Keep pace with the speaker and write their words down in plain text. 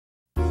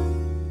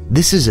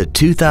This is a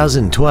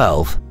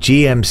 2012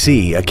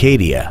 GMC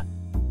Acadia.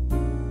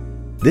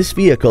 This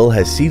vehicle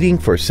has seating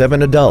for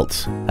 7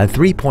 adults, a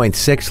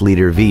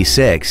 3.6-liter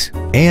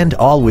V6, and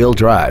all-wheel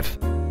drive.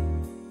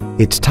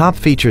 Its top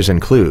features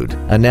include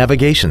a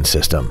navigation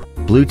system,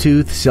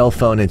 Bluetooth cell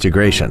phone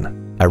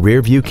integration, a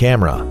rear-view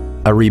camera,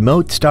 a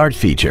remote start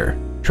feature,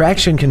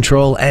 traction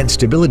control and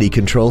stability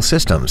control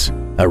systems,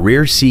 a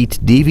rear seat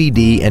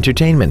DVD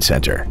entertainment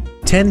center,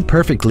 10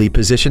 perfectly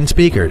positioned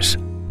speakers,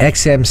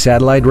 XM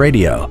satellite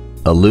radio,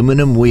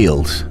 aluminum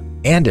wheels,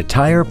 and a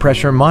tire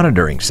pressure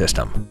monitoring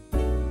system.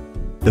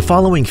 The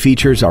following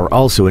features are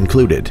also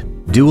included: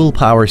 dual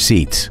power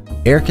seats,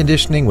 air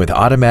conditioning with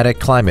automatic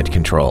climate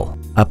control,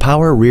 a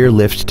power rear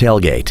lift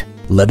tailgate,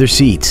 leather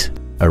seats,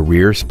 a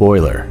rear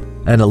spoiler,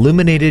 an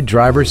illuminated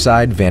driver's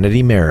side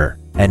vanity mirror,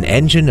 an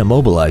engine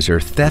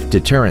immobilizer theft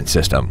deterrent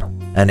system,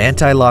 an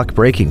anti-lock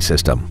braking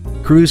system,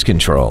 cruise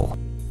control,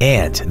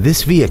 and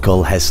this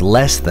vehicle has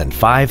less than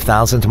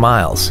 5,000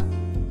 miles.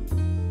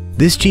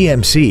 This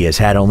GMC has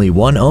had only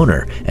one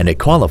owner and it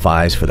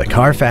qualifies for the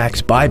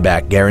Carfax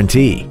buyback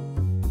guarantee.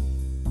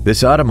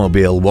 This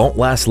automobile won't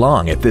last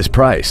long at this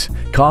price.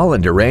 Call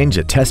and arrange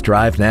a test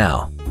drive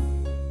now.